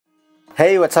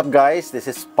Hey, what's up guys? This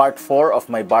is part 4 of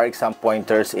my bar exam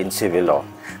pointers in civil law.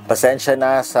 Pasensya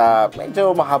na sa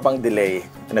medyo mahabang delay.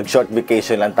 Nag-short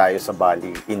vacation lang tayo sa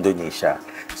Bali, Indonesia.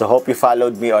 So hope you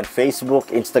followed me on Facebook,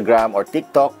 Instagram, or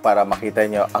TikTok para makita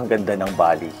nyo ang ganda ng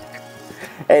Bali.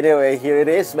 Anyway, here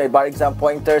it is, my bar exam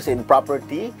pointers in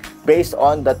property based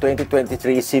on the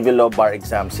 2023 Civil Law Bar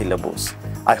Exam Syllabus.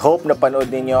 I hope napanood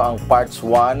ninyo ang parts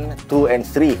 1, 2, and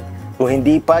 3. Kung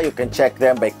hindi pa, you can check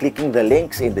them by clicking the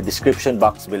links in the description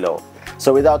box below.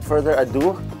 So without further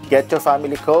ado, get your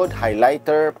family code,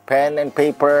 highlighter, pen and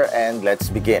paper, and let's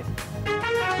begin.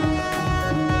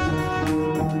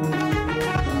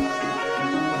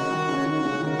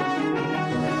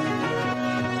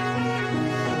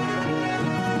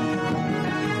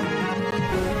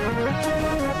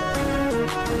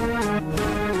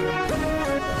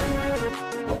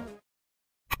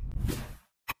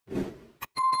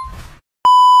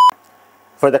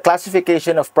 For the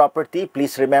classification of property,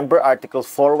 please remember Article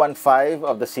 415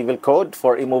 of the Civil Code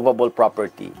for immovable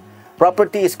property.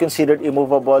 Property is considered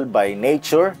immovable by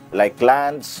nature, like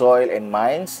land, soil, and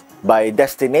mines, by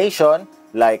destination,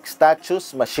 like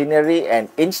statues, machinery, and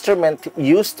instrument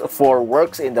used for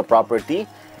works in the property,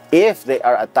 if they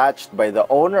are attached by the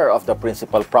owner of the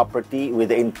principal property with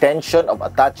the intention of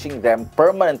attaching them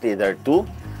permanently thereto,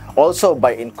 also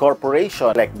by incorporation,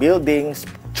 like buildings,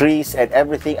 trees, and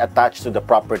everything attached to the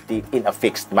property in a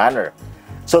fixed manner.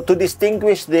 So to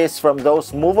distinguish this from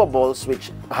those movables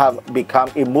which have become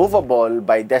immovable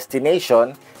by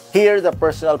destination, here the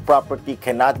personal property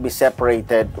cannot be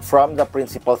separated from the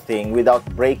principal thing without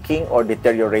breaking or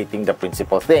deteriorating the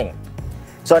principal thing.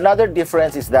 So another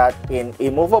difference is that in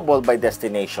immovable by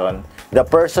destination, the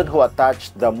person who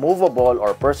attached the movable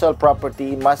or personal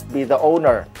property must be the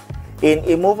owner. In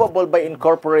immovable by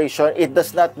incorporation, it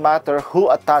does not matter who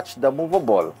attached the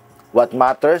movable. What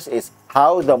matters is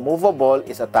how the movable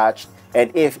is attached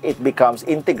and if it becomes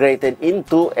integrated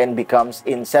into and becomes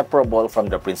inseparable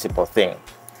from the principal thing.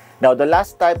 Now, the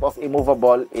last type of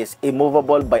immovable is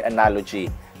immovable by analogy,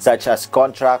 such as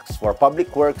contracts for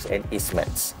public works and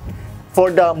easements. For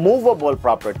the movable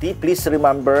property, please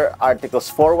remember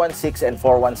Articles 416 and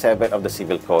 417 of the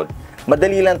Civil Code.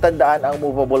 Madali lang tandaan ang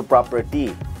movable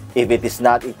property. If it is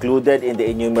not included in the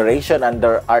enumeration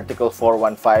under Article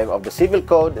 415 of the Civil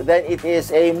Code, then it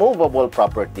is a movable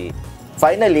property.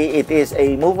 Finally, it is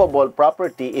a movable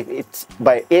property if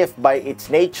by its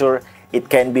nature it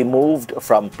can be moved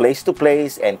from place to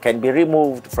place and can be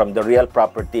removed from the real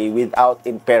property without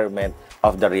impairment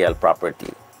of the real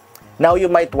property. Now you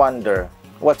might wonder,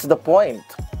 what's the point?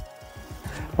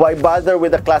 Why bother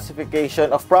with the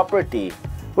classification of property?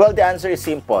 Well, the answer is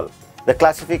simple. The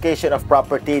classification of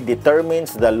property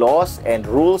determines the laws and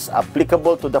rules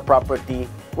applicable to the property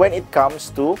when it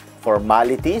comes to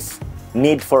formalities,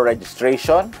 need for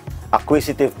registration,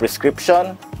 acquisitive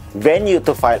prescription, venue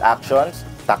to file actions,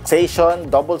 taxation,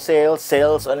 double sales,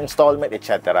 sales on installment,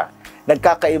 etc.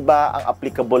 Nagkakaiba ang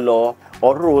applicable law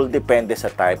or rule depende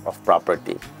sa type of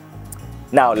property.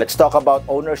 Now, let's talk about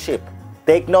ownership.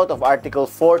 Take note of Article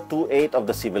 428 of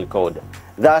the Civil Code.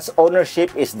 Thus, ownership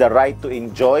is the right to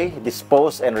enjoy,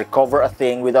 dispose, and recover a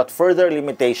thing without further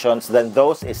limitations than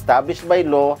those established by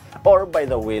law or by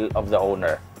the will of the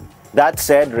owner. That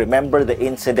said, remember the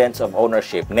incidents of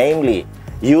ownership, namely,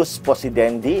 jus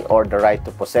possidendi or the right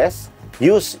to possess,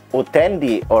 jus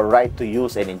utendi or right to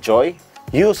use and enjoy,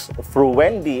 jus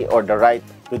fruendi or the right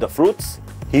to the fruits,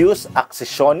 jus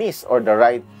accessionis or the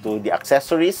right to the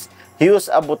accessories,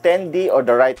 jus abutendi or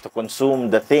the right to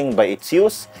consume the thing by its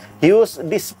use, jus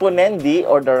disponendi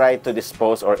or the right to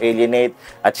dispose or alienate,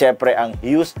 at syempre ang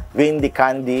jus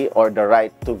vindicandi or the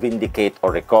right to vindicate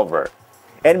or recover.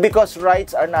 And because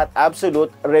rights are not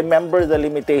absolute, remember the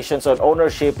limitations on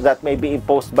ownership that may be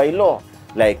imposed by law,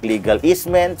 like legal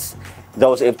easements,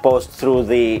 those imposed through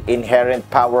the inherent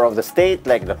power of the state,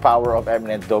 like the power of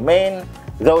eminent domain,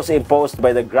 those imposed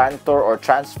by the grantor or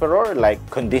transferor, like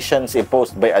conditions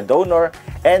imposed by a donor,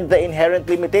 and the inherent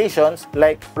limitations,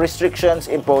 like restrictions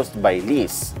imposed by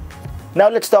lease. Now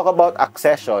let's talk about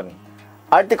accession.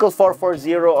 Article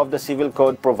 440 of the Civil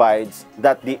Code provides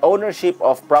that the ownership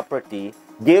of property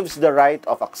gives the right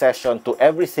of accession to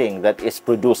everything that is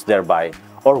produced thereby,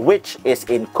 or which is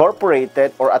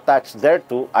incorporated or attached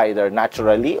thereto either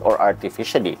naturally or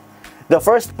artificially. The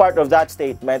first part of that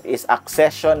statement is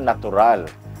accession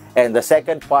natural, and the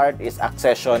second part is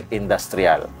accession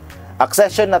industrial.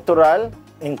 Accession natural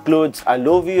includes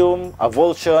alluvium,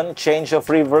 avulsion, change of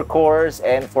river course,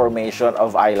 and formation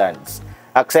of islands.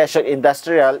 Accession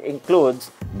industrial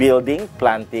includes building,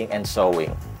 planting, and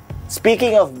sowing.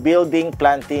 Speaking of building,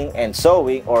 planting, and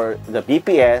sowing, or the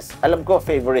BPS, alam ko,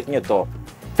 favorite nyo to.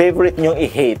 Favorite nyo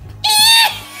i-hate.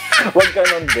 Huwag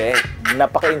ganun, be.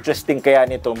 Napaka-interesting kaya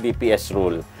nitong BPS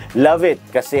rule. Love it,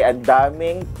 kasi ang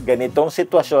daming ganitong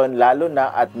sitwasyon, lalo na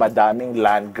at madaming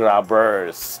land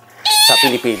grabbers sa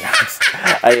Pilipinas.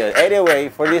 Ayun.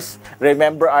 Anyway, for this,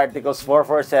 remember Articles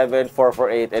 447,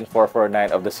 448, and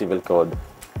 449 of the Civil Code.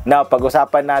 Now,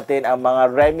 pag-usapan natin ang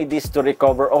mga remedies to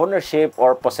recover ownership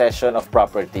or possession of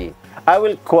property. I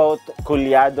will quote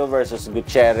Culiado versus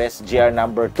Gutierrez, GR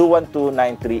number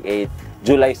 212938,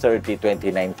 July 30,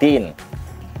 2019.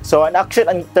 So, an action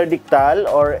interdictal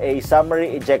or a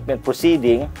summary ejectment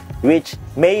proceeding which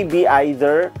may be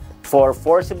either for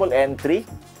forcible entry,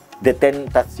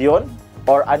 detentación,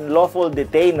 or unlawful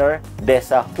detainer,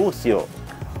 desahucio.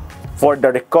 For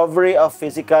the recovery of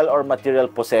physical or material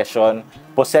possession,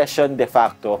 possession de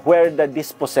facto, where the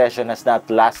dispossession has not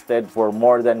lasted for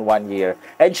more than 1 year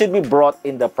and should be brought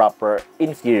in the proper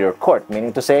inferior court,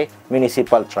 meaning to say,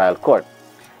 municipal trial court.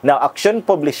 Now, action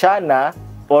publicana,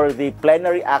 or the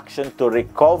plenary action to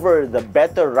recover the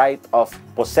better right of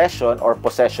possession or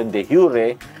possession de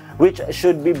jure, which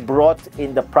should be brought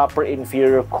in the proper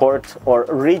inferior court or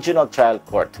regional trial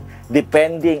court,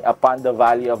 depending upon the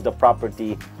value of the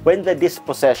property when the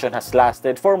dispossession has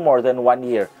lasted for more than 1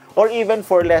 year, or even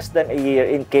for less than a year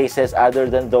in cases other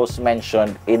than those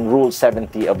mentioned in Rule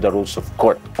 70 of the Rules of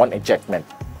Court on ejectment.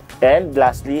 And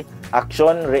lastly,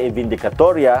 action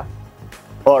reivindicatoria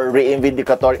or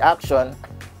reivindicatory action,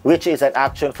 which is an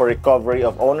action for recovery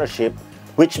of ownership,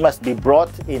 which must be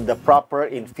brought in the proper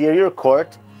inferior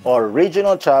court or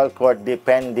regional trial court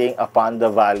depending upon the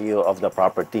value of the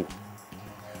property.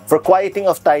 For quieting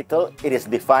of title, it is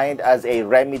defined as a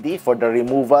remedy for the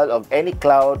removal of any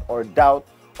cloud or doubt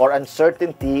or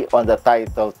uncertainty on the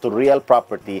title to real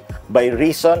property by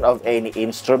reason of any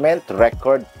instrument,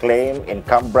 record, claim,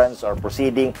 encumbrance, or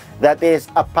proceeding that is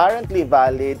apparently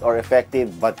valid or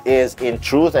effective but is in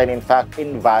truth and in fact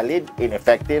invalid,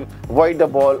 ineffective,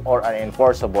 voidable, or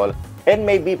unenforceable, and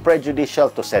may be prejudicial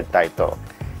to said title.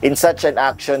 In such an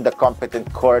action, the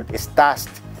competent court is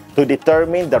tasked to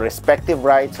determine the respective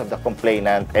rights of the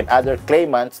complainant and other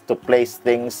claimants to place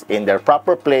things in their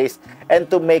proper place and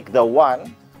to make the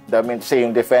one, I mean to say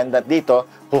yung defendant dito,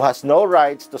 who has no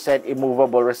rights to said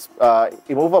immovable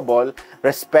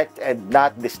respect and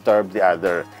not disturb the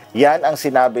other. Yan ang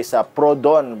sinabi sa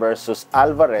Prodon versus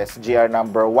Alvarez, GR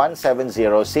number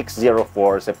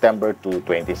 170604, September 2,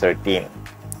 2013.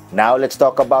 Now, let's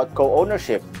talk about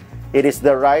co-ownership. It is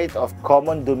the right of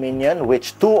common dominion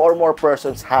which two or more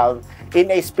persons have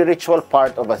in a spiritual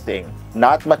part of a thing,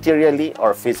 not materially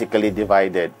or physically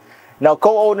divided. Now,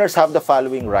 co-owners have the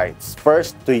following rights.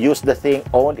 First, to use the thing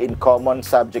owned in common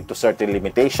subject to certain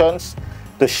limitations,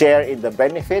 to share in the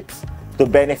benefits, to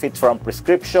benefit from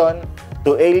prescription,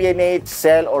 to alienate,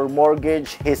 sell, or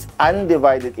mortgage his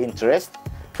undivided interest,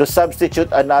 to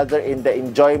substitute another in the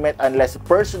enjoyment unless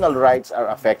personal rights are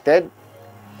affected.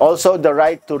 Also, the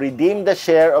right to redeem the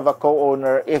share of a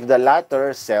co-owner if the latter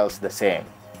sells the same.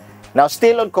 Now,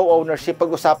 still on co-ownership,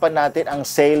 pag-usapan natin ang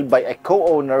sale by a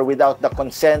co-owner without the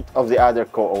consent of the other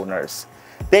co-owners.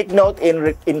 Take note,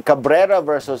 in Cabrera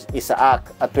versus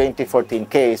Isaac, a 2014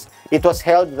 case, it was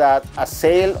held that a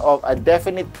sale of a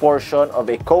definite portion of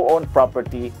a co-owned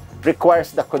property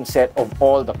requires the consent of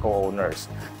all the co-owners.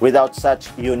 Without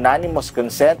such unanimous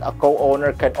consent, a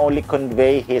co-owner can only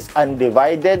convey his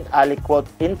undivided aliquot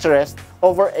interest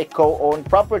over a co-owned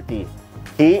property.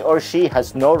 He or she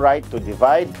has no right to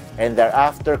divide and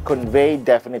thereafter convey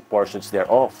definite portions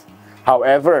thereof.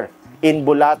 However, in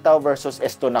Bulatao versus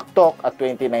Estonactoc, a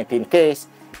 2019 case,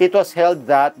 it was held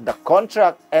that the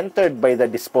contract entered by the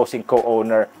disposing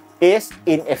co-owner is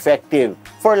ineffective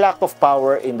for lack of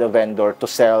power in the vendor to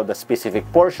sell the specific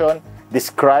portion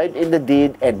described in the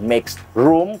deed and makes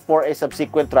room for a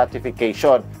subsequent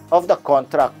ratification of the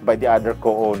contract by the other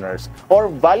co-owners or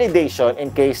validation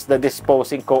in case the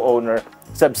disposing co-owner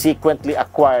subsequently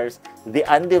acquires the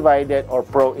undivided or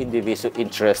pro indiviso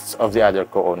interests of the other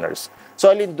co-owners.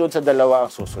 So, alin dun sa dalawa ang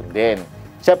susundin?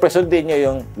 Siyempre, sundin nyo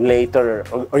yung later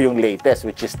or yung latest,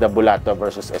 which is the Bulatao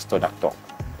versus Estonactoc.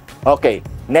 Okay,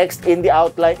 next in the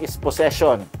outline is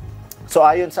possession. So,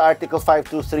 ayon sa Article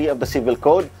 523 of the Civil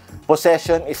Code,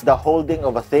 possession is the holding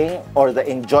of a thing or the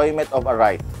enjoyment of a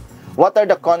right. What are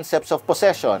the concepts of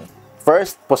possession?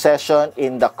 First, possession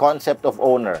in the concept of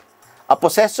owner. A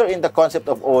possessor in the concept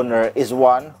of owner is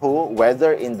one who,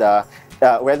 whether in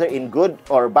good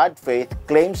or bad faith,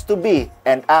 claims to be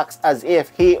and acts as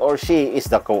if he or she is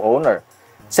the co-owner.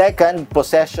 Second,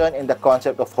 possession in the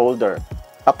concept of holder.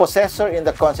 A possessor in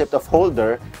the concept of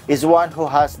holder is one who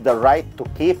has the right to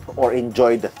keep or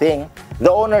enjoy the thing,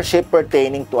 the ownership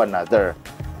pertaining to another.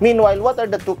 Meanwhile, what are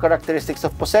the two characteristics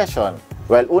of possession?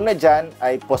 Well, una dyan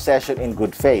ay possession in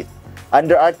good faith.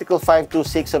 Under Article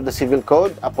 526 of the Civil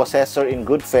Code, a possessor in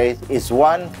good faith is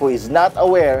one who is not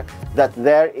aware that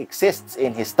there exists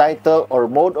in his title or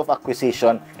mode of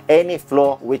acquisition any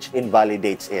flaw which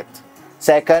invalidates it.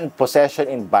 Second, possession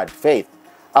in bad faith.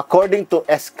 According to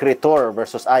Escritor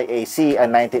versus IAC, a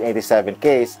 1987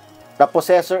 case, the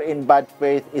possessor in bad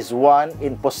faith is one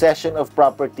in possession of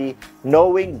property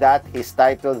knowing that his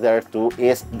title thereto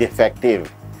is defective.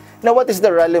 Now, what is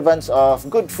the relevance of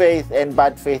good faith and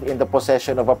bad faith in the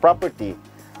possession of a property?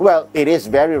 Well, it is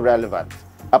very relevant.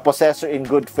 A possessor in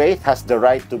good faith has the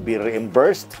right to be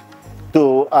reimbursed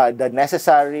to the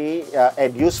necessary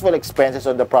and useful expenses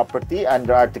on the property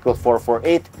under Article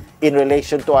 448 in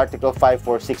relation to Article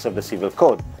 546 of the Civil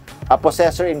Code. A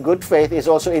possessor in good faith is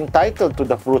also entitled to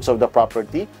the fruits of the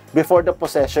property before the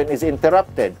possession is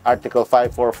interrupted, Article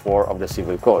 544 of the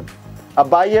Civil Code. A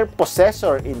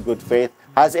buyer-possessor in good faith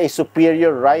has a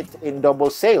superior right in double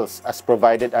sales as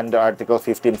provided under Article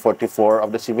 1544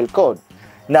 of the Civil Code.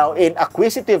 Now, in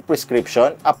acquisitive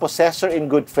prescription, a possessor in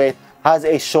good faith has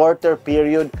a shorter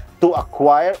period to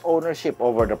acquire ownership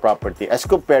over the property as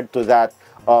compared to that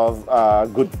of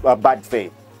bad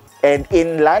faith. And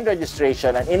in land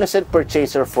registration, an innocent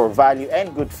purchaser for value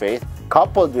and good faith,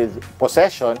 coupled with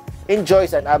possession,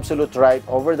 enjoys an absolute right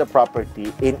over the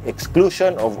property in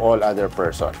exclusion of all other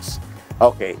persons.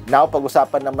 Okay, now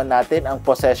pag-usapan naman natin ang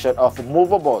possession of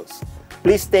movables.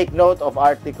 Please take note of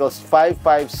Articles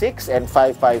 556 and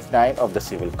 559 of the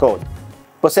Civil Code.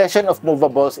 Possession of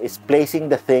movables is placing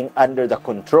the thing under the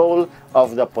control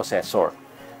of the possessor.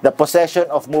 The possession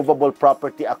of movable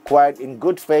property acquired in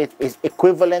good faith is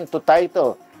equivalent to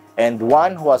title, and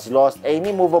one who has lost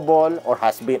any movable or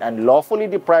has been unlawfully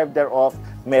deprived thereof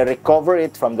may recover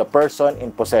it from the person in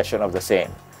possession of the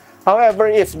same. However,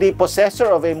 if the possessor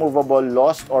of a movable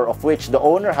lost or of which the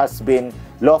owner has been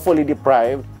lawfully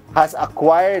deprived has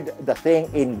acquired the thing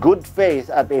in good faith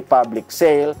at a public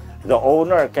sale, the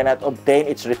owner cannot obtain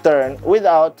its return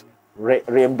without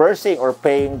reimbursing or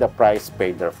paying the price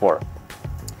paid therefor.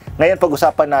 Ngayon,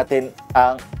 pag-usapan natin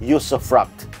ang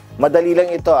usufruct. Madali lang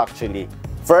ito actually.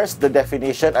 First, the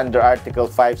definition under Article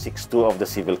 562 of the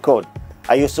Civil Code.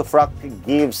 A usufruct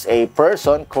gives a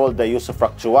person called the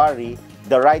usufructuary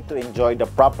the right to enjoy the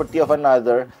property of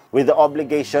another with the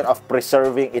obligation of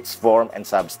preserving its form and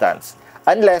substance,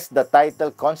 unless the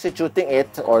title constituting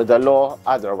it or the law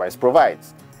otherwise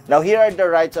provides. Now, here are the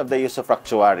rights of the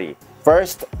usufructuary.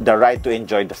 First, the right to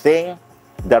enjoy the thing,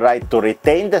 the right to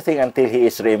retain the thing until he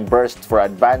is reimbursed for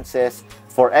advances,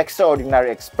 for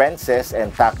extraordinary expenses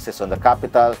and taxes on the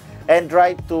capital, and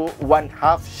right to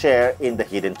 1/2 share in the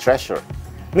hidden treasure.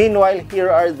 Meanwhile,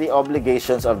 here are the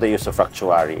obligations of the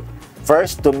usufructuary.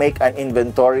 First, to make an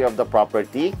inventory of the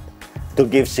property, to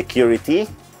give security,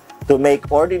 to make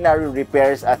ordinary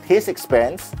repairs at his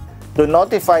expense, to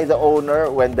notify the owner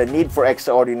when the need for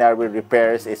extraordinary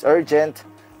repairs is urgent,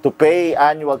 to pay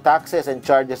annual taxes and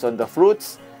charges on the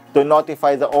fruits, to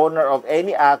notify the owner of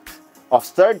any act of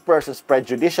third persons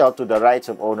prejudicial to the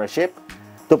rights of ownership,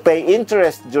 to pay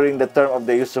interest during the term of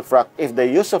the usufruct if the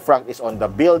usufruct is on the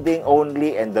building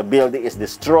only and the building is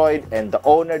destroyed and the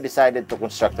owner decided to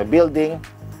construct a building,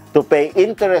 to pay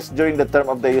interest during the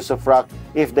term of the usufruct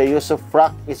if the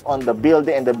usufruct is on the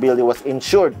building and the building was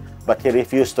insured but he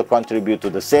refused to contribute to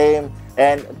the same,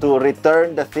 and to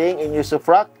return the thing in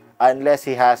usufruct unless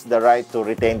he has the right to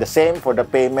retain the same for the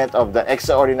payment of the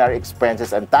extraordinary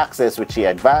expenses and taxes which he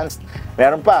advanced.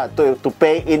 Meron pa, to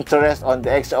pay interest on the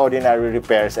extraordinary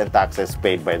repairs and taxes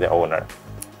paid by the owner.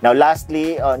 Now,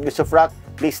 lastly, on usufruct,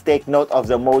 please take note of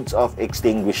the modes of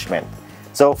extinguishment.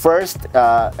 So first,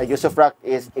 a usufruct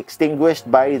is extinguished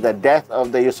by the death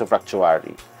of the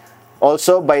usufructuary.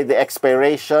 Also, by the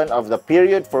expiration of the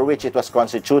period for which it was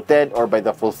constituted or by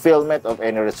the fulfillment of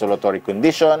any resolutory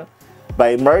condition,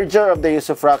 by merger of the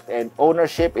usufruct and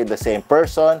ownership in the same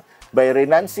person, by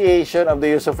renunciation of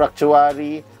the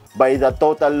usufructuary, by the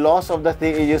total loss of the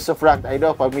thing in usufruct. I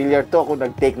know, familiar to kung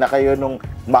nag-take na kayo nung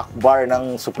MacBar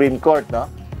ng Supreme Court, no?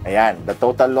 Ayan, the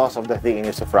total loss of the thing in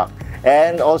usufruct.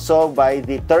 And also by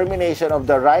the termination of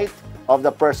the right of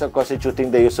the person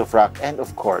constituting the usufruct, and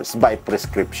of course, by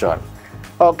prescription.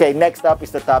 Okay, next up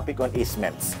is the topic on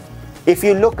easements. If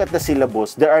you look at the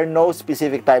syllabus, there are no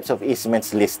specific types of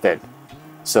easements listed.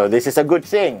 So this is a good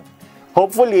thing.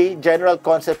 Hopefully, general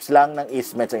concepts lang ng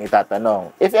easements ang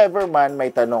itatanong. If ever man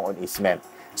may tanong on easement.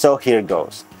 So here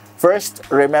goes. First,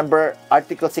 remember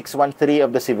Article 613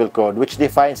 of the Civil Code, which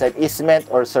defines an easement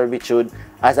or servitude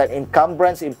as an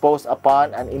encumbrance imposed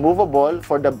upon an immovable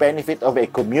for the benefit of a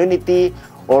community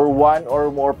or one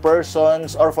or more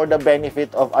persons, or for the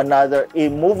benefit of another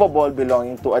immovable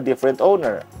belonging to a different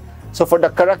owner. So for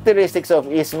the characteristics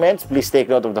of easements, please take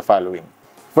note of the following.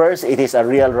 First, it is a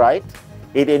real right.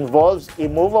 It involves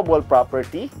immovable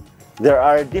property. There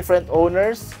are different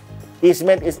owners.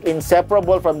 Easement is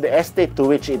inseparable from the estate to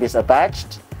which it is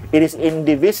attached. It is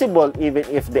indivisible even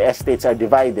if the estates are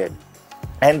divided.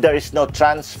 And there is no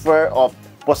transfer of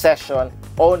possession,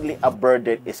 only a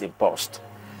burden is imposed.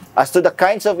 As to the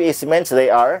kinds of easements,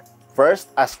 they are, first,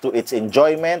 as to its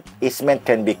enjoyment, easement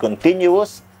can be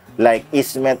continuous, like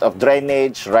easement of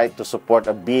drainage, right to support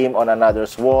a beam on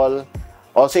another's wall.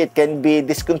 Also, it can be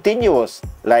discontinuous,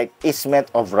 like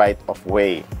easement of right of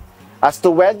way. As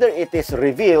to whether it is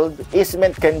revealed,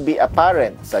 easement can be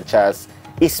apparent, such as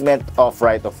easement of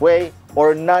right of way,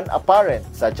 or non-apparent,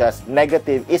 such as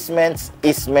negative easements,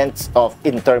 easements of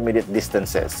intermediate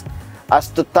distances. As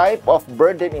to type of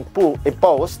burden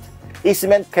imposed,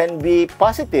 easement can be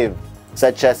positive,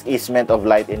 such as easement of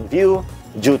light in view,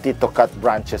 duty to cut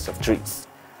branches of trees.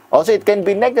 Also, it can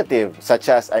be negative, such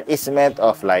as an easement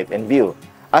of light in view.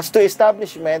 As to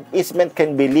establishment, easement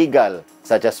can be legal,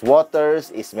 such as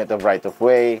waters, easement of right of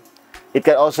way. It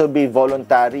can also be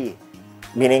voluntary,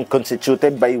 meaning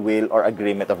constituted by will or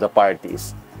agreement of the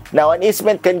parties. Now, an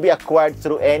easement can be acquired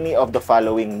through any of the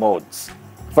following modes.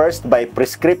 First, by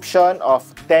prescription of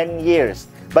 10 years.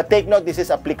 But take note, this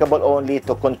is applicable only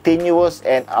to continuous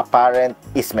and apparent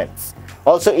easements.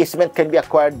 Also, easement can be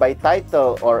acquired by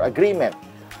title or agreement,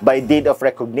 by deed of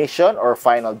recognition or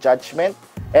final judgment,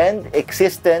 and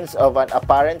existence of an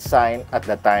apparent sign at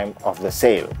the time of the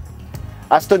sale.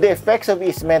 As to the effects of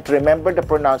easement, remember the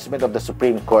pronouncement of the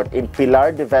Supreme Court in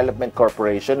Pilar Development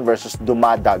Corporation versus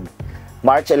Dumadag,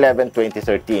 March 11,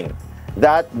 2013,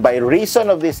 that by reason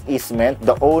of this easement,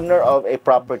 the owner of a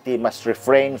property must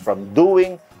refrain from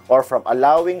doing or from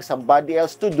allowing somebody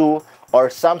else to do or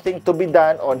something to be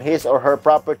done on his or her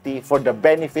property for the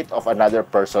benefit of another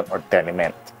person or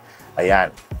tenement.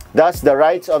 Ayan. Thus, the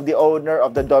rights of the owner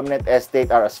of the dominant estate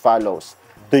are as follows: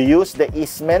 to use the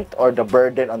easement or the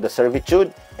burden on the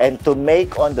servitude, and to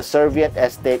make on the servient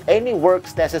estate any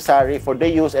works necessary for the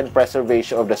use and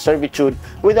preservation of the servitude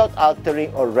without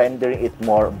altering or rendering it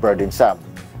more burdensome.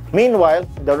 Meanwhile,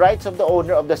 the rights of the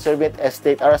owner of the servient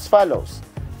estate are as follows.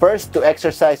 First, to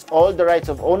exercise all the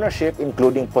rights of ownership,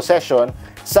 including possession,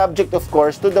 subject of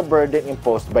course to the burden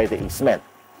imposed by the easement.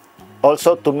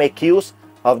 Also, to make use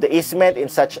of the easement in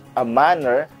such a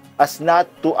manner as not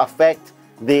to affect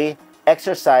the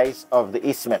exercise of the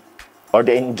easement or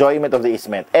the enjoyment of the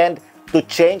easement, and to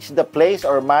change the place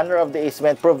or manner of the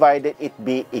easement provided it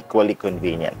be equally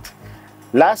convenient.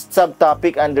 Last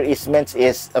subtopic under easements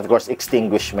is, of course,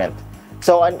 extinguishment.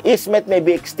 So an easement may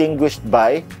be extinguished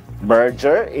by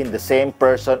merger in the same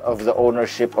person of the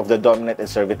ownership of the dominant and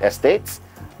servient estates,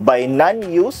 by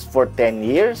non-use for 10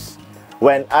 years,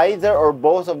 when either or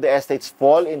both of the estates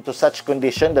fall into such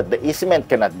condition that the easement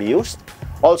cannot be used,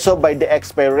 also by the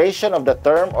expiration of the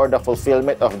term or the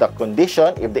fulfillment of the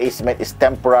condition if the easement is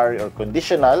temporary or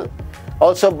conditional,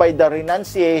 also by the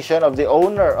renunciation of the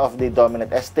owner of the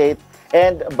dominant estate,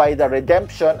 and by the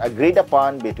redemption agreed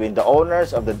upon between the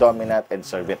owners of the dominant and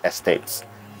servient estates.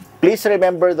 Please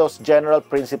remember those general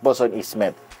principles on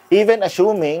easement. Even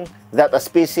assuming that a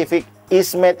specific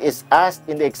easement is asked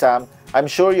in the exam, I'm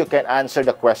sure you can answer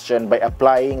the question by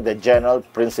applying the general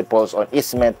principles on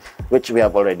easement which we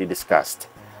have already discussed.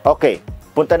 Okay,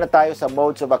 punta na tayo sa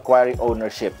modes of acquiring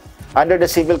ownership. Under the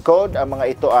Civil Code, ang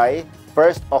mga ito ay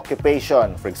first,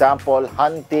 occupation. For example,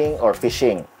 hunting or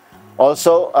fishing.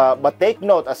 Also, but take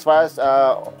note, as far as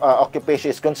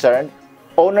occupation is concerned,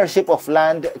 ownership of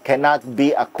land cannot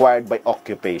be acquired by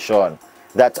occupation.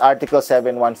 That's Article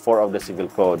 714 of the Civil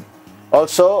Code.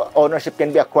 Also, ownership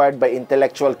can be acquired by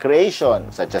intellectual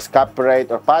creation, such as copyright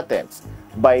or patents,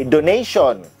 by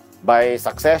donation, by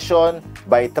succession,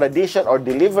 by tradition or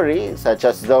delivery, such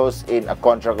as those in a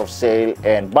contract of sale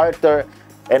and barter,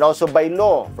 and also by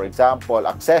law, for example,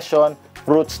 accession,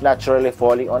 fruits naturally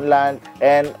falling on land,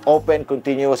 and open,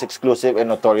 continuous, exclusive, and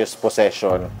notorious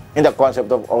possession in the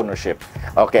concept of ownership.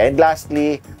 Okay, and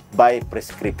lastly, by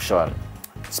prescription.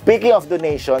 Speaking of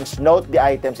donations, note the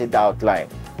items in the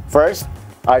outline. First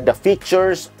are the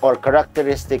features or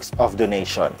characteristics of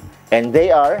donation. And they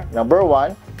are, number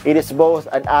one, it is both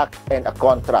an act and a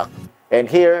contract. And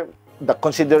here, the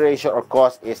consideration or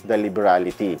cost is the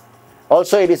liberality.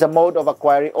 Also, it is a mode of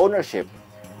acquiring ownership.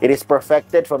 It is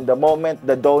perfected from the moment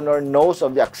the donor knows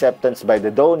of the acceptance by the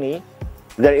donee.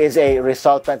 there is a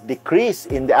resultant decrease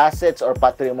in the assets or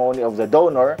patrimony of the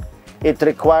donor, it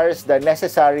requires the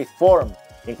necessary form,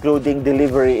 including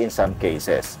delivery in some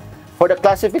cases. For the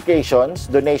classifications,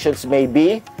 donations may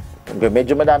be,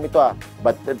 medyo madami to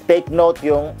but take note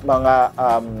yung mga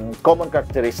common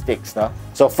characteristics. No?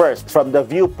 So first, from the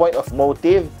viewpoint of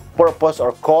motive, purpose,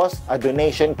 or cause, a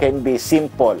donation can be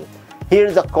simple.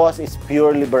 Here, the cause is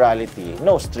pure liberality,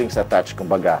 no strings attached,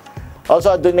 kumbaga.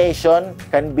 Also, a donation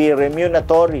can be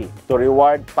remunatory to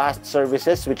reward past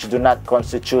services which do not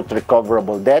constitute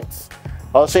recoverable debts.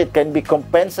 Also, it can be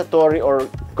compensatory or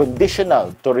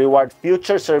conditional to reward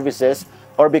future services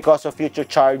or because of future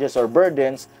charges or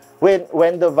burdens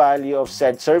when the value of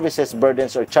said services,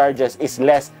 burdens, or charges is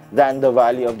less than the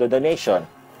value of the donation.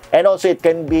 And also, it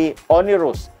can be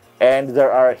onerous, and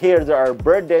there are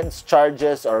burdens,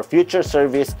 charges, or future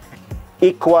service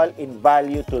equal in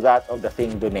value to that of the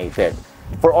thing donated.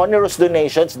 For onerous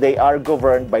donations, they are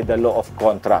governed by the law of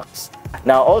contracts.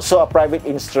 Now, also, a private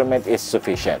instrument is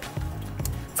sufficient.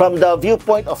 From the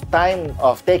viewpoint of time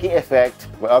of taking effect,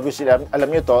 well, obviously, alam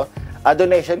nyo to, a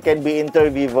donation can be inter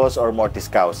vivos or mortis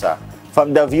causa.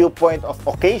 From the viewpoint of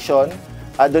occasion,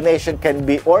 a donation can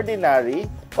be ordinary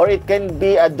or it can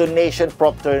be a donation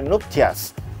propter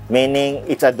nuptias, meaning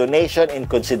it's a donation in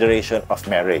consideration of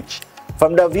marriage.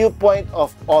 From the viewpoint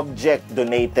of object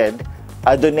donated,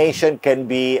 a donation can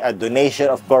be a donation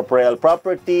of corporeal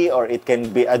property or it can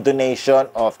be a donation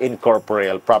of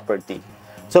incorporeal property.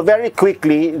 So very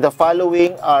quickly, the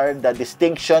following are the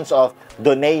distinctions of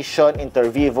donation inter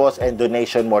vivos and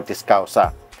donation mortis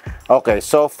causa. Okay,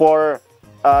 so for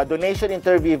donation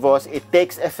inter vivos, it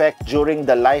takes effect during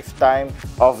the lifetime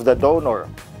of the donor.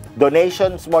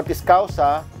 Donations mortis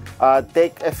causa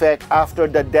take effect after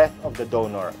the death of the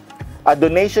donor. A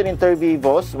donation inter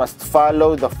vivos must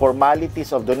follow the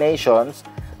formalities of donations.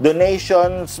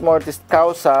 Donations mortis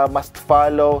causa must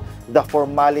follow the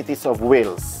formalities of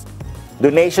wills.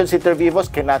 Donations inter vivos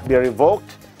cannot be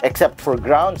revoked except for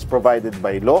grounds provided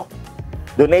by law.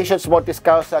 Donations mortis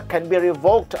causa can be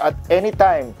revoked at any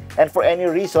time and for any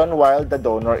reason while the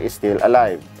donor is still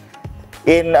alive.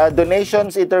 In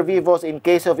donations inter vivos, in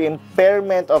case of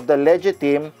impairment of the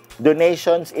legitime,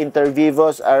 donations inter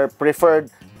vivos are preferred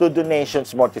to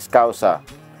donations mortis causa.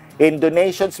 In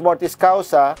donations mortis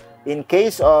causa, in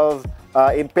case of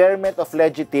impairment of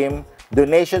legitime,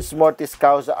 donations mortis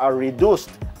causa are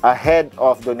reduced ahead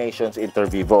of donations inter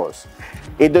vivos.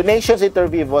 In donations inter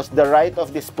vivos, the right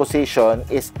of disposition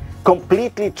is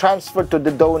completely transferred to the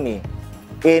donee.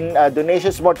 In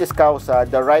donations mortis causa,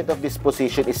 the right of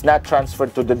disposition is not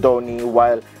transferred to the donee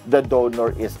while the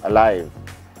donor is alive.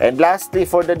 And lastly,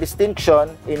 for the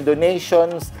distinction, in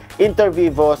donations inter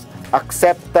vivos,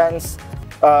 acceptance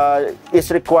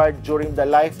is required during the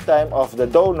lifetime of the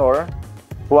donor,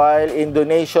 while in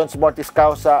donations mortis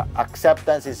causa,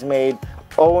 acceptance is made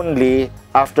only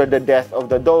after the death of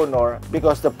the donor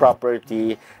because the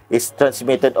property is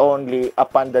transmitted only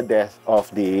upon the death of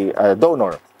the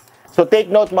donor. So take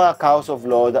note, mga cows of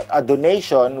law, that a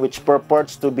donation which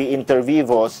purports to be inter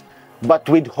vivos but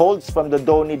withholds from the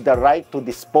donee the right to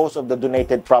dispose of the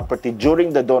donated property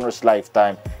during the donor's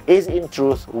lifetime is in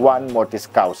truth one mortis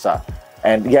causa.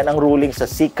 And yan ang ruling sa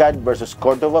SICAD versus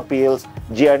Court of Appeals,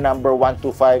 GR number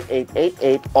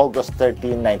 125888, August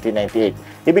 13, 1998.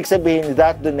 Ibig sabihin,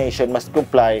 that donation must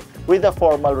comply with the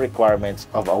formal requirements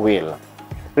of a will.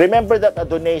 Remember that a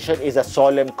donation is a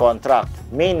solemn contract,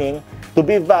 meaning to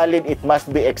be valid, it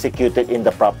must be executed in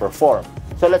the proper form.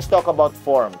 So let's talk about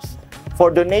forms.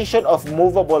 For donation of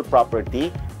movable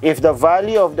property, if the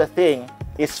value of the thing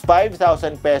is 5,000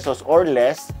 pesos or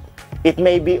less, it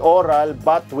may be oral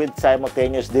but with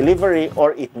simultaneous delivery,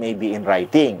 or it may be in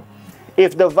writing.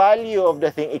 If the value of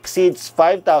the thing exceeds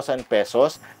 5,000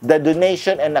 pesos, the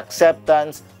donation and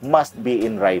acceptance must be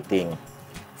in writing.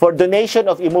 For donation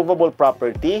of immovable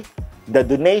property, the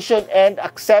donation and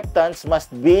acceptance must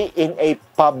be in a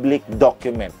public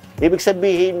document. Ibig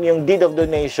sabihin, yung deed of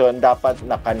donation dapat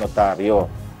nakanotaryo.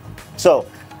 So,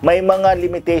 may mga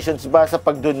limitations ba sa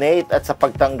pag-donate at sa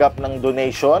pagtanggap ng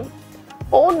donation?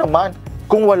 Oo naman.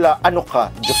 Kung wala, ano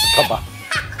ka? Diyos ka ba?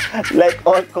 Like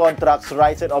all contracts,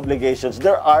 rights, and obligations,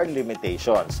 there are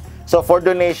limitations. So for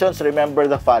donations, remember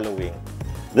the following.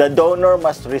 The donor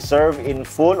must reserve in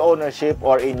full ownership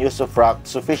or in usufruct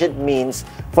sufficient means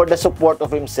for the support of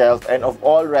himself and of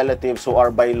all relatives who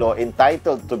are by law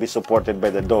entitled to be supported by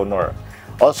the donor.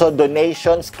 Also,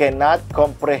 donations cannot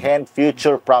comprehend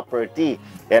future property.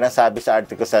 Yan ang sabi sa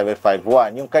Article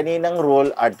 751. Yung kaninang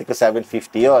rule, Article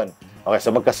 750 yon. Okay,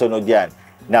 so magkasunod yan.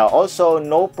 Now, also,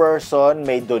 no person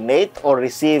may donate or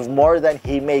receive more than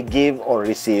he may give or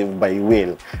receive by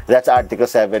will. That's Article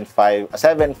 752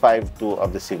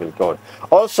 of the Civil Code.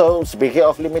 Also, speaking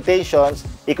of limitations,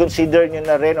 i-consider nyo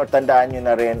na rin or tandaan nyo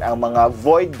na rin ang mga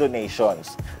void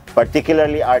donations,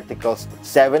 particularly Articles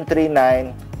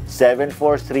 739,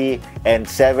 743, and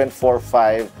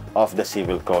 745 of the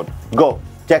Civil Code. Go!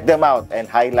 Check them out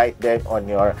and highlight them on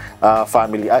your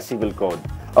family Civil Code.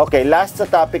 Okay, last sa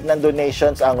topic ng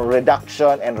donations, ang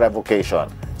reduction and revocation.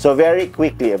 So, very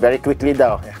quickly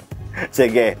daw.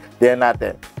 Sige, diyan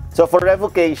natin. So, for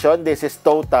revocation, this is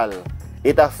total.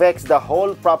 It affects the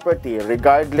whole property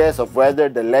regardless of whether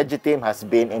the legitim has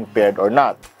been impaired or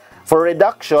not. For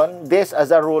reduction, this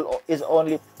as a rule is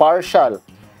only partial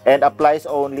and applies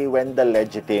only when the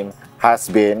legitim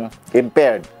has been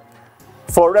impaired.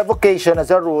 For revocation as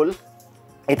a rule,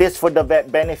 it is for the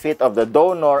benefit of the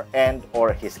donor and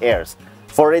or his heirs.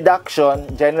 For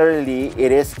reduction, generally,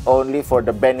 it is only for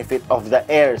the benefit of the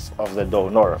heirs of the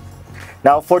donor.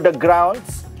 Now, for the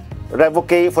grounds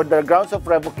of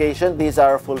revocation, these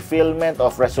are fulfillment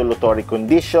of resolutory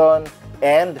condition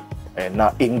and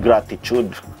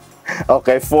ingratitude.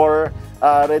 Okay, for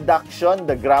reduction,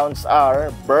 the grounds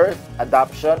are birth,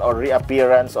 adoption, or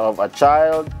reappearance of a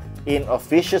child,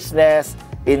 inofficiousness,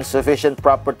 insufficient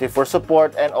property for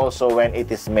support, and also when it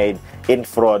is made in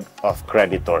fraud of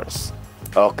creditors.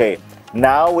 Okay,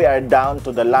 now we are down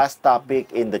to the last topic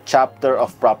in the chapter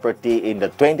of property in the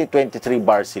 2023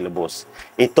 bar syllabus.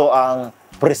 Ito ang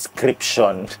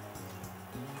prescription.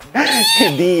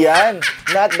 Hindi yan.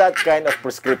 Not that kind of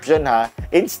prescription, ha?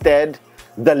 Instead,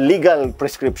 the legal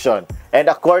prescription. And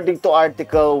according to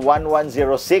Article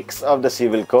 1106 of the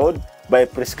Civil Code, by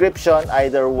prescription,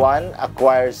 either one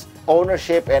acquires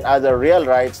ownership and other real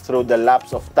rights through the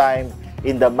lapse of time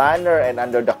in the manner and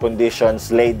under the conditions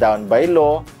laid down by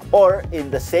law, or in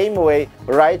the same way,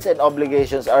 rights and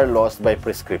obligations are lost by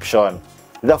prescription.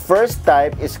 The first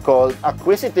type is called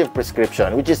acquisitive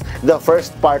prescription, which is the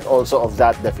first part also of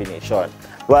that definition,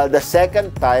 while the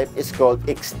second type is called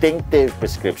extinctive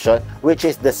prescription, which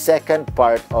is the second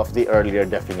part of the earlier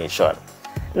definition.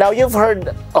 Now, you've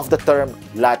heard of the term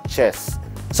laches.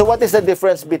 So what is the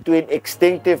difference between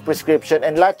extinctive prescription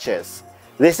and laches?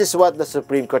 This is what the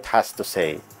Supreme Court has to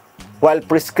say. While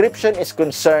prescription is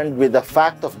concerned with the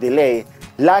fact of delay,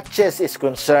 laches is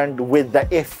concerned with the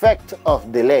effect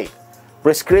of delay.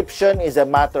 Prescription is a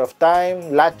matter of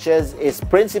time. Laches is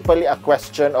principally a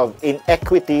question of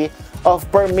inequity of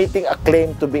permitting a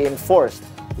claim to be enforced.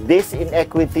 This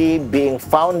inequity being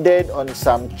founded on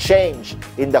some change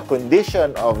in the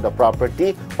condition of the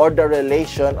property or the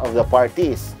relation of the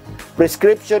parties.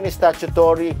 Prescription is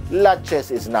statutory,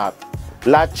 laches is not.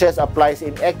 Laches applies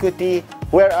in equity,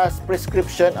 whereas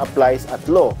prescription applies at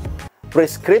law.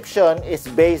 Prescription is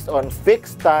based on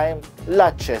fixed time,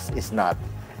 laches is not.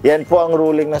 Yan po ang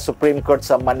ruling ng Supreme Court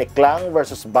sa Maniklang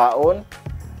versus Baon,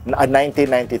 a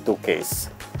 1992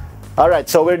 case. Alright,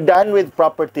 so we're done with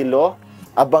property law.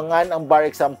 Abangan ang bar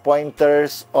exam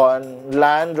pointers on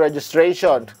land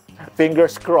registration.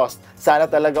 Fingers crossed. Sana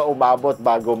talaga umabot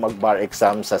bago mag-bar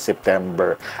exam sa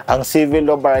September. Ang civil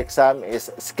law bar exam is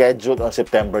scheduled on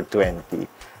September 20.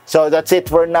 So that's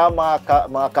it for now,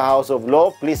 mga ka-House of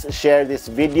Law. Please share this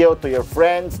video to your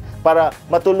friends para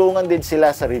matulungan din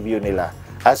sila sa review nila.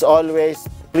 As always,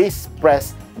 please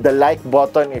press the like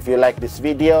button if you like this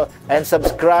video and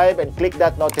subscribe and click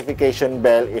that notification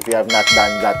bell if you have not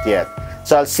done that yet.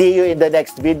 So I'll see you in the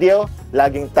next video.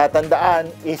 Laging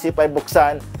tatandaan, isip ay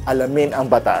buksan, alamin ang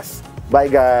batas. Bye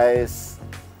guys!